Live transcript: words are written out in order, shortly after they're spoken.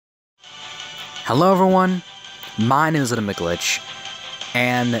Hello everyone, my name is LittleMcglitch,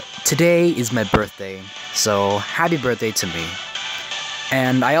 and today is my birthday, so happy birthday to me.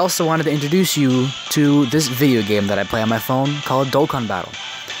 And I also wanted to introduce you to this video game that I play on my phone called Dokkan Battle.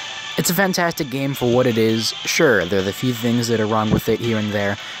 It's a fantastic game for what it is. Sure, there are a few things that are wrong with it here and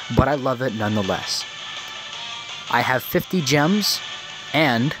there, but I love it nonetheless. I have 50 gems,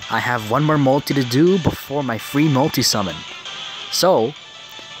 and I have one more multi to do before my free multi-summon. So,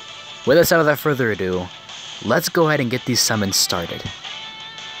 without further ado, let's go ahead and get these summons started.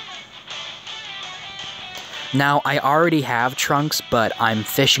 Now, I already have Trunks, but I'm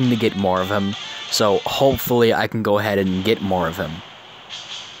fishing to get more of him, so hopefully I can go ahead and get more of him.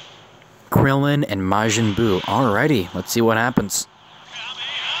 Krillin and Majin Buu. Alrighty, let's see what happens.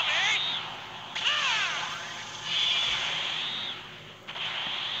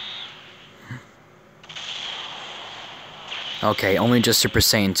 Okay, only just Super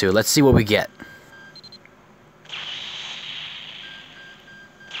Saiyan 2. Let's see what we get.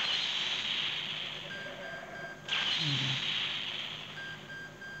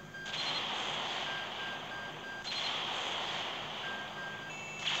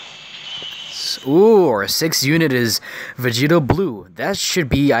 Ooh, our 6th unit is Vegeta Blue. That should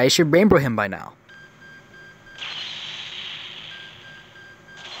be, I should rainbow him by now.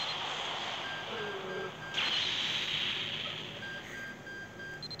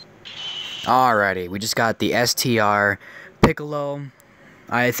 Alrighty, we just got the STR Piccolo.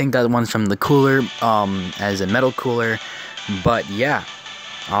 I think that one's from the cooler, as a metal cooler. But yeah,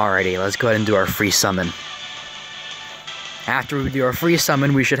 alrighty, let's go ahead and do our free summon. After we do our free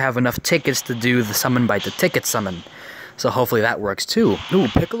summon, we should have enough tickets to do the summon by the ticket summon. So hopefully that works too. Ooh,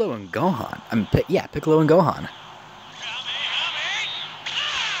 Piccolo and Gohan. Yeah, Piccolo and Gohan.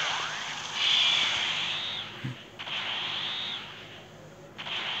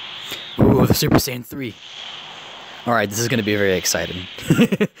 Ooh, the Super Saiyan 3. Alright, this is gonna be very exciting.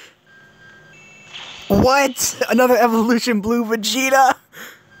 What? Another Evolution Blue Vegeta?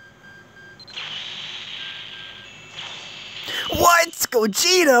 What?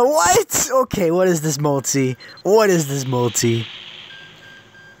 Gogeta? What? Okay, what is this multi? What is this multi?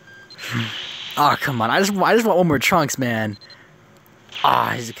 Oh, come on. I just want one more Trunks, man.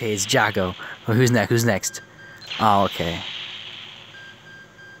 Ah, oh, okay, it's Jacko. Oh, who's next? Who's next? Oh, okay.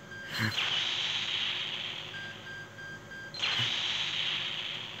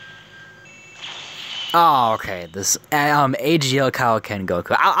 Oh, okay. This AGL Kaioken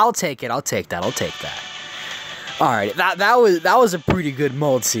Goku. I'll take it. I'll take that. I'll take that. All right. That was a pretty good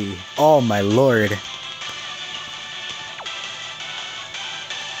multi. Oh my lord.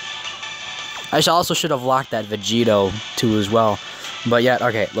 I also should have locked that Vegito too as well. But yeah,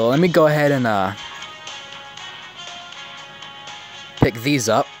 okay. Well, let me go ahead and pick these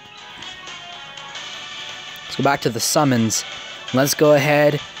up. Let's go back to the summons. Let's go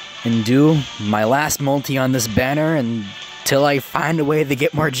ahead and do my last multi on this banner until I find a way to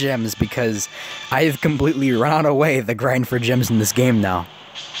get more gems, because I've completely run out of way the grind for gems in this game now.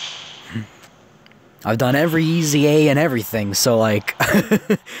 I've done every easy A and everything, so like,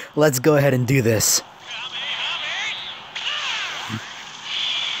 let's go ahead and do this.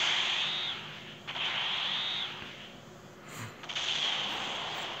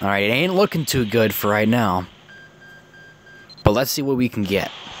 Alright, it ain't looking too good for right now. But let's see what we can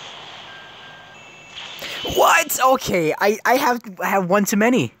get. What? Okay, I have one too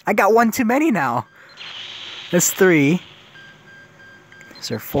many. I got one too many now. That's 3.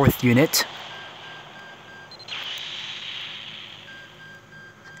 It's our 4th unit.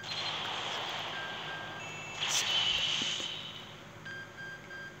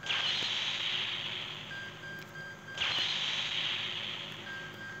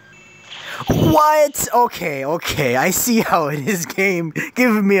 What? Okay, I see how it is, game.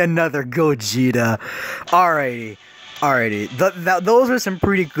 Give me another Gogeta. Alrighty. Those are some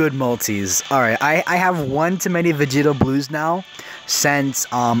pretty good multis. Alright, I have one too many Vegeta Blues now, since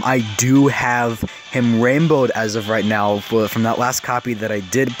I do have him rainbowed as of right now from that last copy that I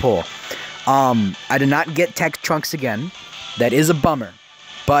did pull. I did not get Tech Trunks again. That is a bummer.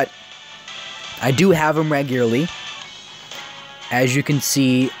 But I do have him regularly. As you can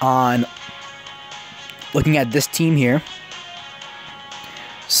see on looking at this team here.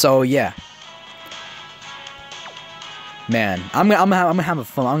 So yeah, man, I'm gonna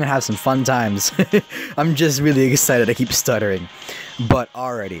have some fun times. I'm just really excited. I keep stuttering, but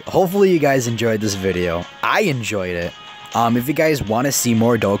alrighty. Hopefully you guys enjoyed this video. I enjoyed it. If you guys want to see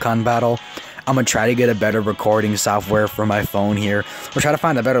more Dokkan Battle, I'm gonna try to get a better recording software for my phone here. We'll try to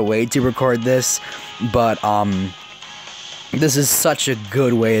find a better way to record this, but This is such a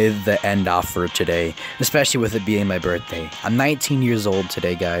good way to end off for today, especially with it being my birthday. I'm 19 years old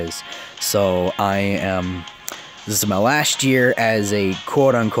today, guys, so this is my last year as a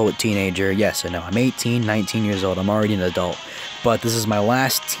quote-unquote teenager. Yes, I know, I'm 18, 19 years old, I'm already an adult, but this is my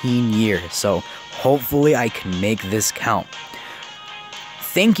last teen year, so hopefully I can make this count.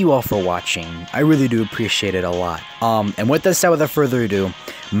 Thank you all for watching. I really do appreciate it a lot. And with that said, without further ado,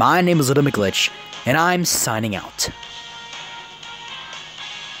 my name is LittleMcglitch, and I'm signing out.